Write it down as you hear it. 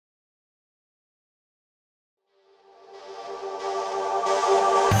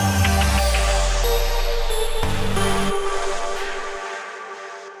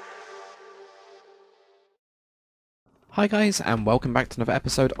Hi guys, and welcome back to another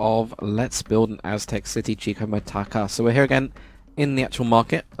episode of Let's Build an Aztec City Chicometaca. So we're here again in the actual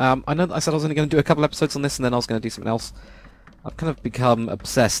market. I know that I said I was only going to do a couple episodes on this and then I was going to do something else. I've kind of become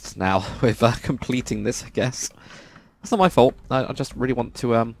obsessed now with completing this, I guess. It's not my fault. I just really want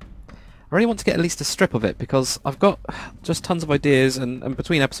to get at least a strip of it because I've got just tons of ideas, and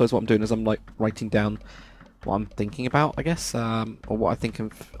between episodes what I'm doing is I'm like writing down what I'm thinking about, I guess, or what I think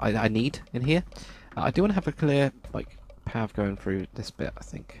I need in here. I do want to have a clear path going through this bit, I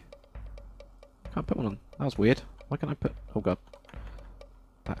think. Can't put one on. That was weird. Why can't I put... Oh god.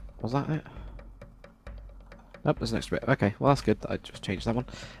 Was that it? Nope, there's an extra bit. Okay, well that's good that I just changed that one.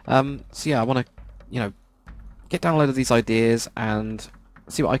 So yeah, I want to, get down a load of these ideas and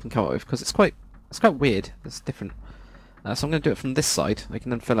see what I can come up with, because it's quite weird. It's different. So I'm going to do it from this side. I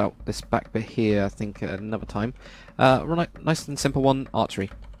can then fill out this back bit here, I think, at another time. Nice and simple one, archery.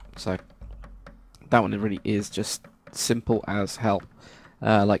 So that one really is just simple as hell.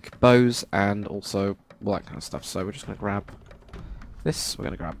 Like bows and also all that kind of stuff. So we're just going to grab this, we're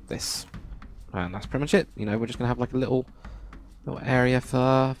going to grab this. And that's pretty much it. We're just going to have like a little area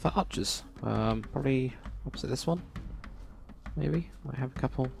for archers. Probably opposite this one. Maybe. Might have a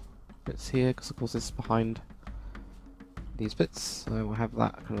couple bits here, because of course this is behind these bits. So we'll have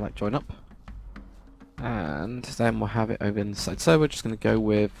that kind of like join up. And then we'll have it over inside. So we're just going to go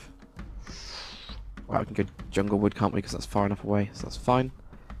with... Well, we can go jungle wood, can't we? Because that's far enough away, so that's fine.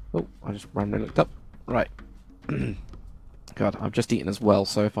 Oh, I just randomly looked up. Right. God, I've just eaten as well,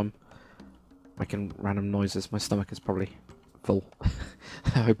 so if I'm making random noises, my stomach is probably full.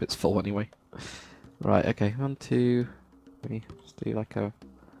 I hope it's full anyway. Right, okay, 1, 2, 3. Just do like a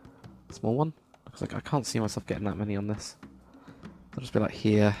small one. Looks like I can't see myself getting that many on this. I'll just be like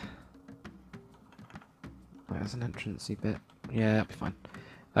here. Right, there's an entrancey bit. Yeah, that'll be fine.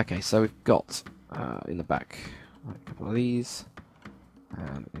 Okay, so we've got in the back a couple of these,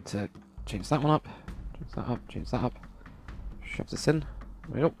 and we need to change that one up, change that up, shove this in.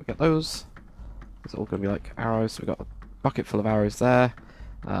 There we go, we get those. It's all going to be like arrows, so we've got a bucket full of arrows there.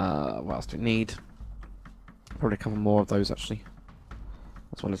 What else do we need? Probably a couple more of those actually.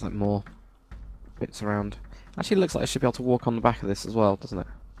 This one is like more bits around. Actually, it looks like I should be able to walk on the back of this as well, doesn't it?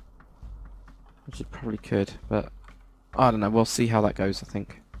 Which it probably could, but I don't know, we'll see how that goes, I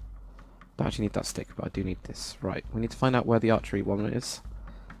think. Don't actually need that stick, but I do need this. Right, we need to find out where the archery one is.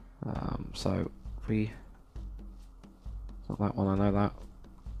 So, if we... It's not that one, I know that.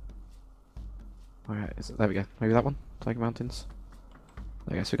 Alright, there we go. Maybe that one? Tiger Mountains.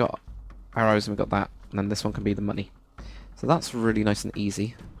 There we go, so we've got arrows and we've got that, and then this one can be the money. So that's really nice and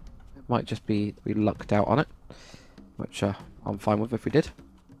easy. It might just be we lucked out on it, which I'm fine with if we did.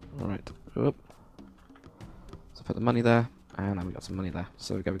 Alright, so put the money there. And then we got some money there.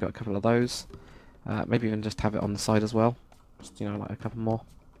 So we've got a couple of those. Maybe even just have it on the side as well. Just, like a couple more.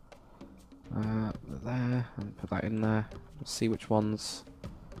 There, and put that in there. Let's see which ones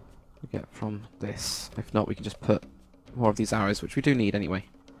we get from this. If not, we can just put more of these arrows, which we do need anyway.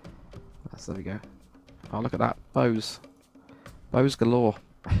 So there we go. Oh, look at that. Bows. Bows galore.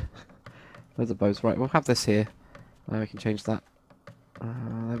 Loads of bows. Right, we'll have this here. We can change that.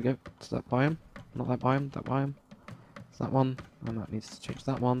 There we go. Is that biome? Not that biome, that biome. That one, and that needs to change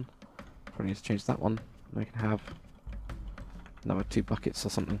that one. Probably needs to change that one. And we can have another 2 buckets or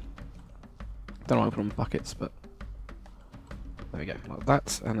something. Don't know why I put them buckets, but there we go, like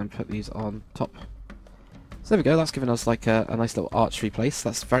that. And then put these on top. So there we go. That's given us like a nice little archery place.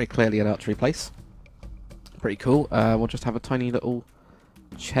 That's very clearly an archery place. Pretty cool. We'll just have a tiny little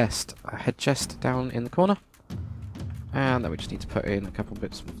chest, a head chest down in the corner, and then we just need to put in a couple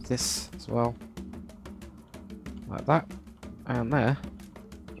bits of this as well. Like that, and there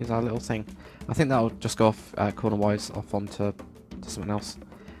is our little thing. I think that'll just go off corner-wise off onto something else.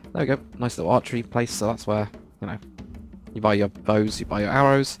 There we go, nice little archery place. So that's where you buy your bows, you buy your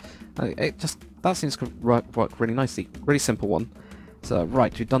arrows. That seems to work really nicely. Really simple one. So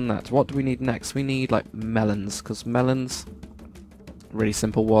right, we've done that. What do we need next? We need like melons, because melons, really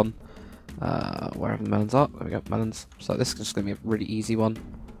simple one. Wherever the melons are, there we go, melons. So this is just going to be a really easy one.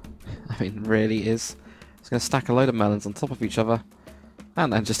 I mean, really is. It's going to stack a load of melons on top of each other,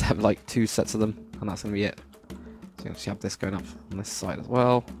 and then just have like 2 sets of them, and that's going to be it. So you can actually have this going up on this side as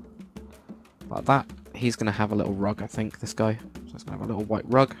well, like that. He's going to have a little rug, I think, this guy. So it's going to have a little white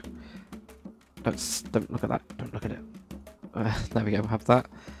rug. Don't look at that. Don't look at it. There we go. We'll have that.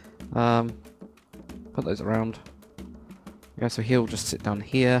 Put those around. Okay, so he'll just sit down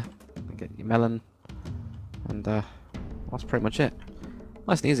here and get your melon, and that's pretty much it.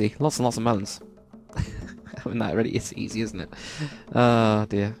 Nice and easy. Lots and lots of melons. I mean, that really is easy, isn't it? Oh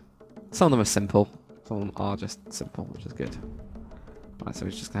dear. Some of them are simple. Some of them are just simple, which is good. Right, so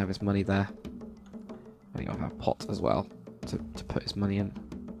he's just going to have his money there. And he'll have a pot as well to put his money in.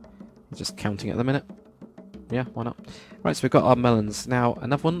 He's just counting at the minute. Yeah, why not? Right, so we've got our melons. Now,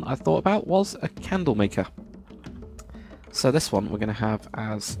 another one I thought about was a candle maker. So this one we're going to have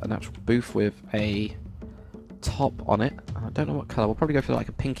as an actual booth with a top on it. I don't know what colour. We'll probably go for like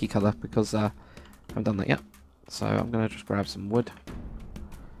a pinky colour because I haven't done that yet. So I'm going to just grab some wood,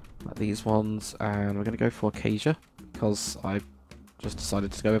 like these ones, and we're going to go for acacia because I just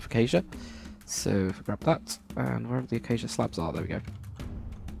decided to go with acacia. So if we grab that, and wherever the acacia slabs are, there we go.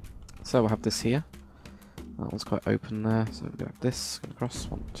 So we'll have this here. That one's quite open there, so we'll go like this, go across,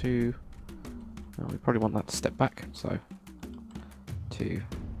 1, 2. We probably want that to step back, so 2.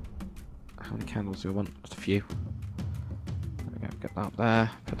 How many candles do we want? Just a few. There we go, get that up there,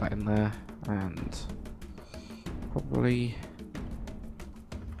 put that in there, and probably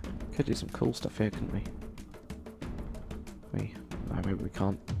could do some cool stuff here, couldn't we? No, maybe we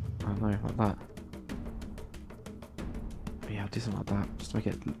can't. I don't know, like that. Yeah, I'll do something like that, just to make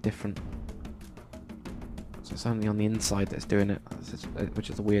it look different. So it's only on the inside that's doing it, which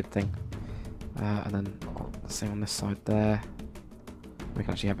is a weird thing. And then the same on this side there. We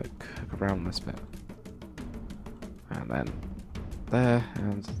can actually have it cook around this bit. And then there,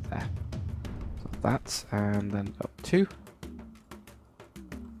 and there. So that, and then up 2.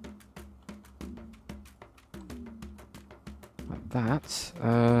 Like that.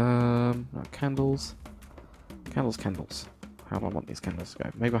 Candles. Candles. How do I want these candles to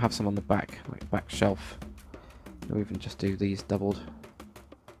go? Maybe I'll have some on the back, like back shelf. Or even just do these doubled.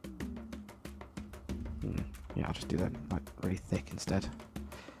 Yeah, I'll just do them like really thick instead.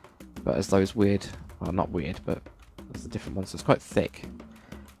 But as those weird, well not weird, but there's the different ones, so it's quite thick.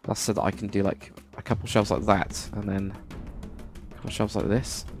 That's so that I can do like a couple shelves like that, and then a couple shelves like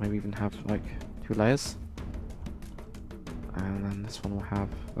this. Maybe even have like 2 layers. And then this one will have,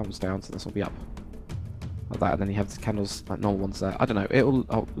 that one's down, so this will be up. Like that, and then you have the candles, like normal ones there. I don't know, it'll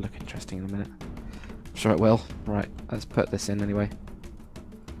look interesting in a minute. I'm sure it will. Right, let's put this in anyway.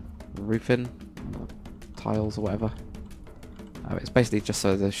 Roof in. Tiles or whatever. It's basically just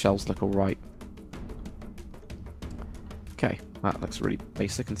so the shelves look alright. Okay, that looks really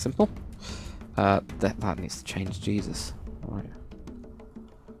basic and simple. That needs to change, Jesus. Right.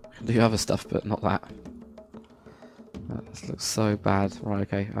 I can do other stuff, but not that. This looks so bad. Right,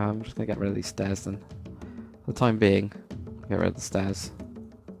 okay, I'm just going to get rid of these stairs then. For the time being, get rid of the stairs.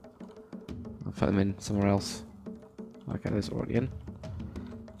 I'll put them in somewhere else. Okay, those are already in.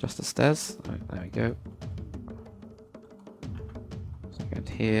 Just the stairs. Right, there we go. So go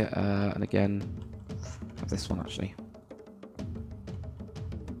into here, and again, have this one actually.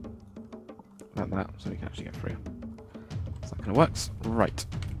 Like that, so we can actually get through. So that kind of works. Right.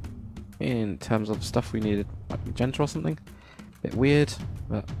 In terms of stuff, we needed like magenta or something. Bit weird,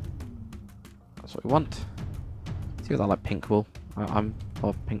 but that's what we want. See what I like pink wool. I'm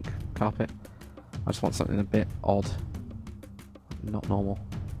of pink carpet. I just want something a bit odd, not normal.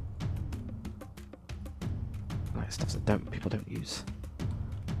 Like stuff that people don't use.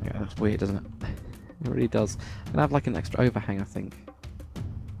 Yeah, that's weird, doesn't it? It really does. I'm gonna have like an extra overhang, I think.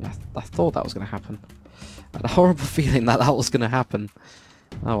 Yeah, I thought that was gonna happen. I had a horrible feeling that was gonna happen.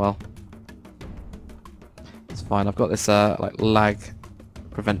 Oh well. It's fine. I've got this like lag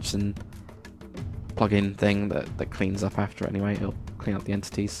prevention plugin thing that cleans up after anyway. It'll clean up the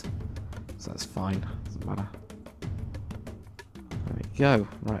entities, so that's fine. Doesn't matter. There we go.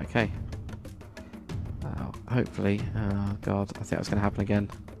 Right. Okay. Hopefully, oh god, I think that's going to happen again.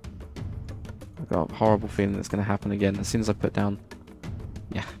 I've got a horrible feeling it's going to happen again as soon as I put down.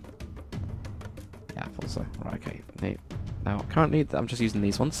 Yeah. Yeah, I thought so. Right, okay. Now, currently, I'm just using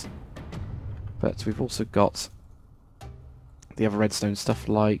these ones. But we've also got the other redstone stuff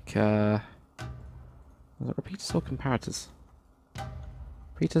like, is it repeaters or comparators?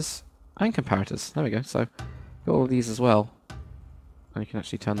 Repeaters and comparators. There we go. So, got all of these as well. And you can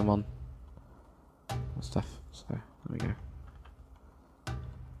actually turn them on. Stuff. So there we go.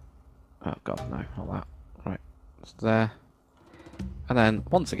 Oh god, no, not that. Right, it's there. And then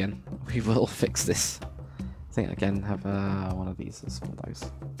once again, we will fix this. I think again have one of these as one of those.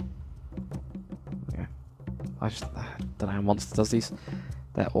 There we go. I don't know how Monster does these.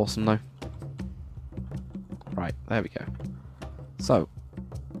 They're awesome though. Right, there we go. So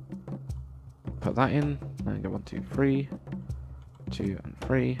put that in. And go 1, 2, 3, 2 and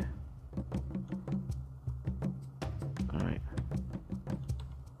 3.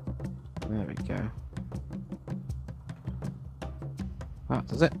 There we go. That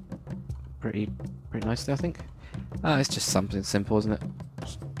does it. Pretty nicely, I think. It's just something simple, isn't it?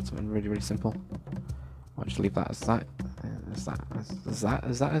 Just something really, really simple. just leave that as that.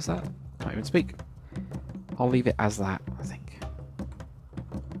 Is that? Can't even speak. I'll leave it as that, I think.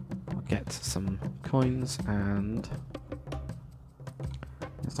 I'll get some coins and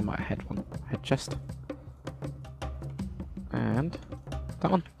I might head chest. And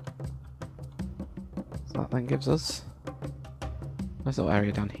that one. So that then gives us a nice little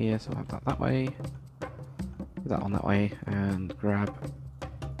area down here, so I'll have that way. That on that way, and grab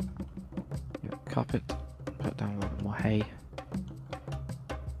carpet, put down a little bit more hay.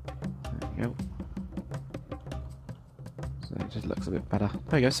 There we go. So it just looks a bit better.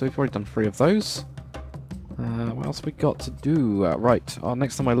 There we go, so we've already done 3 of those. What else have we got to do? Right,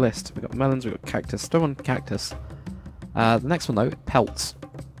 next on my list, we've got melons, we've got cactus, still on cactus. The next one though, pelts.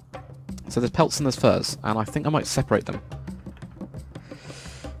 So there's pelts and there's furs, and I think I might separate them.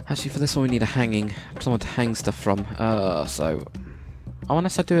 Actually, for this one we need someone to hang stuff from. So,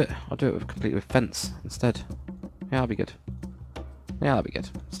 unless I do it, I'll do it completely with fence instead. Yeah, that'll be good. Yeah, that'll be good.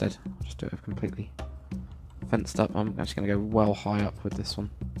 Instead, I'll just do it with completely fenced up. I'm actually going to go well high up with this one.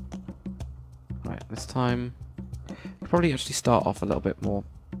 Right, this time, I'll probably actually start off a little bit more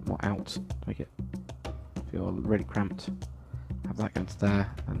out to make it feel really cramped. Have that going to there,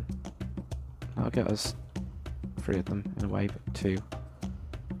 and that'll get us 3 of them in a way, but 2.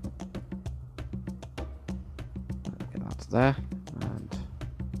 There, and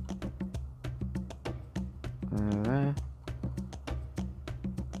there,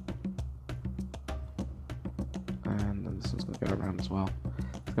 and then this one's going to go around as well.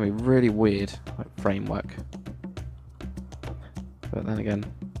 It's going to be really weird, like framework, but then again,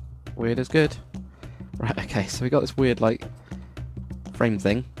 weird is good. Right, okay, so we got this weird like frame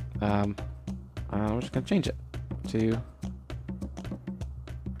thing, and I'm just going to change it to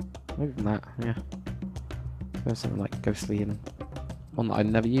maybe from that, yeah. There's something like ghostly and one that I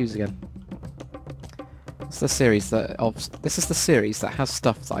never use again. It's the series this is the series that has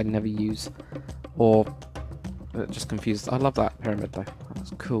stuff that I never use or that just confuses. I love that pyramid though.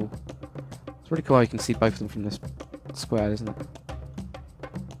 That's cool. It's really cool how you can see both of them from this square, isn't it?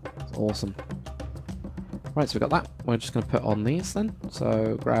 It's awesome. Right, so we've got that. We're just going to put on these then.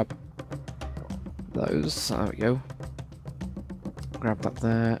 So grab those. There we go. Grab that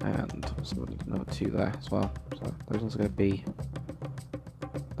there, and also we'll need another 2 there as well. So those ones are going to be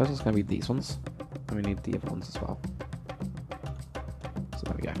these ones, and we need the other ones as well. So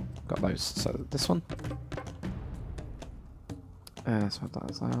there we go. Got those. So this one. So have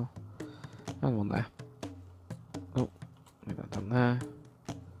that as well, and one there. Oh, leave that down there.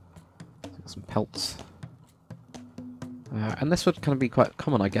 Got some pelts. And this would kind of be quite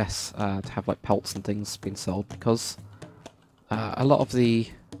common, I guess, to have like pelts and things being sold because. A lot of the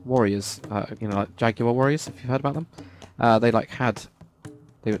warriors, you know, like Jaguar warriors, if you've heard about them, they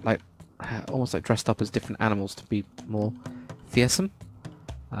would like almost like dressed up as different animals to be more fearsome.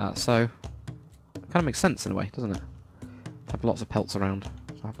 So it kind of makes sense in a way, doesn't it? Have lots of pelts around.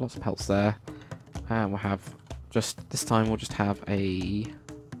 So I have lots of pelts there, and we'll have this time we'll just have a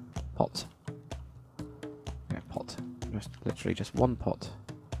pot. Yeah, pot. Literally just 1 pot.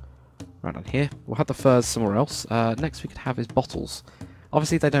 Right on here. We'll have the furs somewhere else. Next we could have is bottles.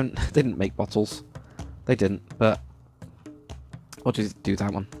 Obviously they didn't make bottles. They didn't, but we'll just do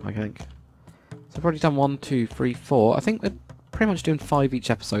that one, I think. So I've already done 1, 2, 3, 4. I think we're pretty much doing 5 each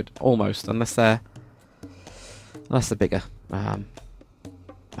episode, almost, unless they're bigger. But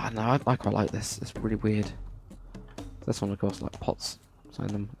no, I quite like this. It's really weird. This one, of course, like pots. Sign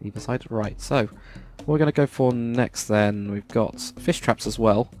them either side. Right, so what we're going to go for next then, we've got fish traps as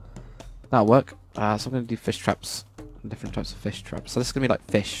well. That'll work. So I'm going to do fish traps, different types of fish traps. So this is going to be like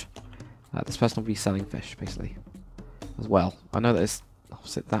fish. This person will be selling fish, basically, as well. I know that it's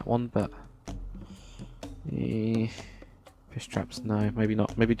opposite that one, but fish traps, no, maybe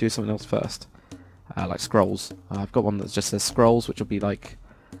not. Maybe do something else first, like scrolls. I've got one that just says scrolls, which will be like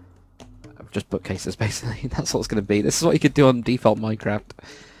just bookcases, basically. That's what it's going to be. This is what you could do on default Minecraft,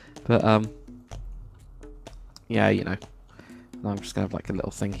 but yeah, you know. I'm just going to have like a little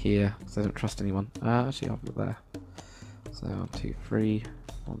thing here, because I don't trust anyone. Actually, I'll put it there. So 1, 2, 3,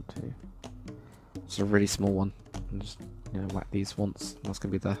 1, 2. Just a really small one. And just, you know, whack these once. That's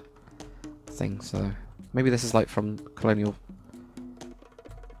going to be the thing. So maybe this is like from colonial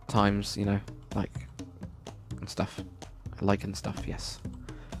times, you know, like and stuff. Like and stuff, yes.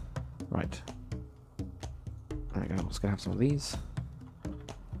 Right. There we go. I'm just going to have some of these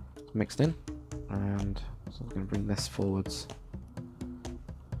mixed in. And so I'm going to bring this forwards.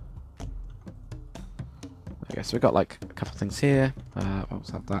 Okay, so we've got like a couple of things here. We'll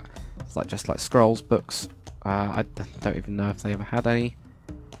also have that. It's like just like scrolls, books. I don't even know if they ever had any.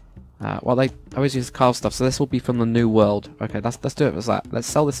 Well, they always use carve stuff, so this will be from the New World. Okay, let's do it as that. Let's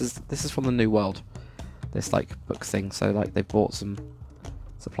sell this as this is from the New World. This like book thing. So like they bought some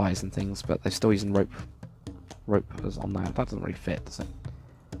supplies and things, but they're still using rope. Rope is on there. That doesn't really fit, does it?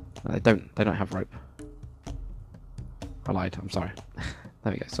 No, they don't. They don't have rope. I lied. I'm sorry.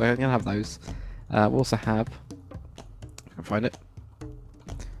 There we go. So I'm gonna have those. We'll also have. If I can find it.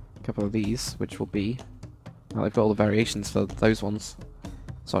 A couple of these, which will be. Well, they've got all the variations for those ones.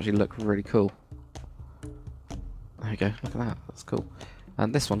 So actually look really cool. There we go, look at that, that's cool.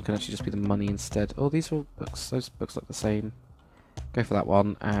 And this one can actually just be the money instead. Oh, these are all books, those books look the same. Go for that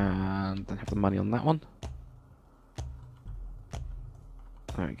one, and then have the money on that one.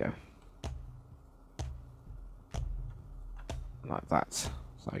 There we go. Like that. So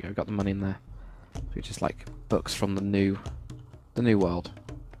there we go, we've got the money in there. Which is like books from the new world.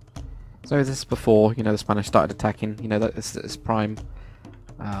 So this is before, you know, the Spanish started attacking, you know, that is prime.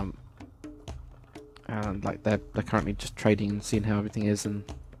 And like they're currently just trading and seeing how everything is, and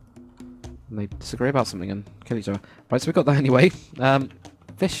they disagree about something and kill each other. Right, so we got that anyway.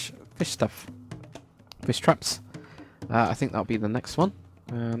 Fish stuff, fish traps. I think that'll be the next one,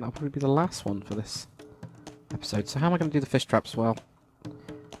 and that'll probably be the last one for this episode. So how am I going to do the fish traps? Well,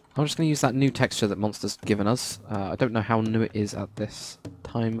 I'm just going to use that new texture that Monster's given us. I don't know how new it is at this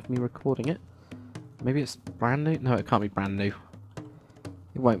time of me recording it. Maybe it's brand new? No, it can't be brand new.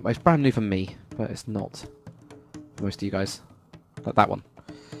 It won't. It's brand new for me, but it's not for most of you guys. Like that one.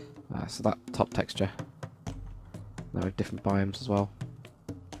 So that top texture. There are different biomes as well.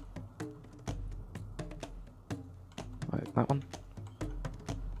 Right, that one.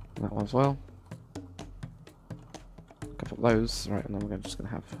 That one as well. A couple of those. Right, and then we're just going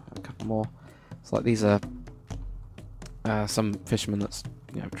to have a couple more. So like these are some fisherman that's,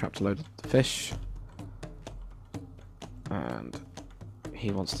 you know, trapped a load of fish. And he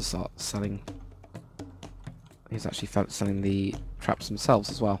wants to start selling. He's actually selling the traps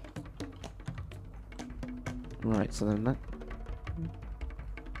themselves as well. Right, so then that.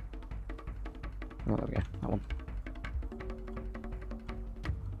 Oh, there we go. That one.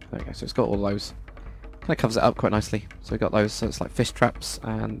 There we go. So it's got all those. Kind of covers it up quite nicely. So we got those. So it's like fish traps,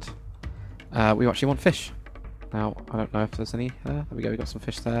 and we actually want fish. Now I don't know if there's any. There we go. We got some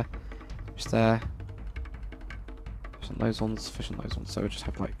fish there. Fish there. On those ones, fish on those ones, so we'll just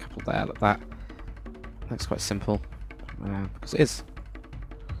have like a couple there like that. That's quite simple, because it is.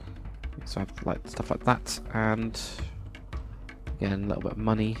 So I have like stuff like that, and again a little bit of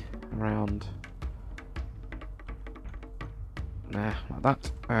money around there like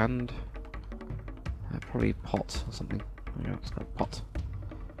that, and probably pot or something. There we go, it's got a pot.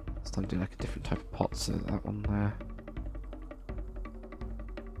 This time do like a different type of pot, so that one there.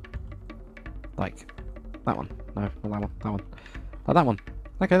 Like that one. No, not that one. That one. Oh, that one.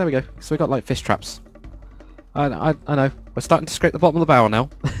 Okay, there we go. So we got like fish traps. I know. We're starting to scrape the bottom of the barrel now.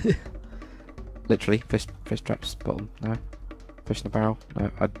 Literally, fish traps bottom. No. Fish in the barrel. No,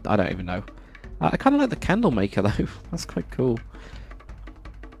 I don't even know. I kind of like the candle maker though. That's quite cool.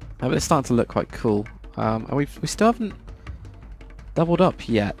 But it's starting to look quite cool. And we still haven't doubled up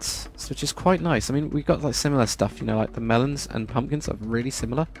yet, which is quite nice. I mean, we've got like similar stuff. You know, like the melons and pumpkins are really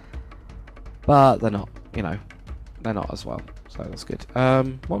similar, but they're not. You know, they're not as well, so that's good. What are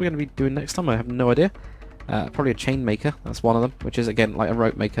we going to be doing next time? I have no idea. Probably a chain maker, that's one of them, which is again like a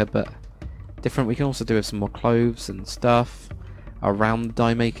rope maker, but different. We can also do with some more cloves and stuff around the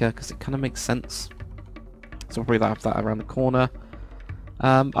die maker, because it kind of makes sense. So we'll probably have that around the corner.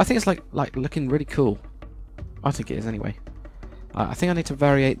 I think it's like looking really cool. I think it is anyway. I think I need to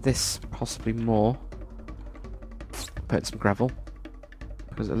variate this possibly more. Put in some gravel,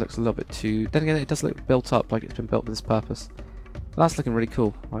 because it looks a little bit too. Then again, it does look built up, like it's been built for this purpose. But that's looking really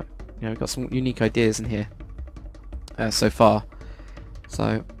cool. Right, you know, we've got some unique ideas in here so far.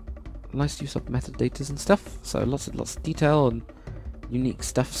 So nice use of metadatas and stuff. So lots of detail and unique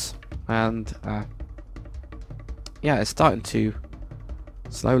stuffs, and yeah, it's starting to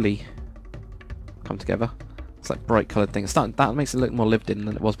slowly come together. It's like bright coloured things. That makes it look more lived in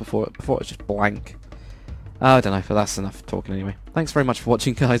than it was before. Before it was just blank. I don't know, but that's enough talking anyway. Thanks very much for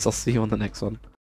watching, guys. I'll see you on the next one.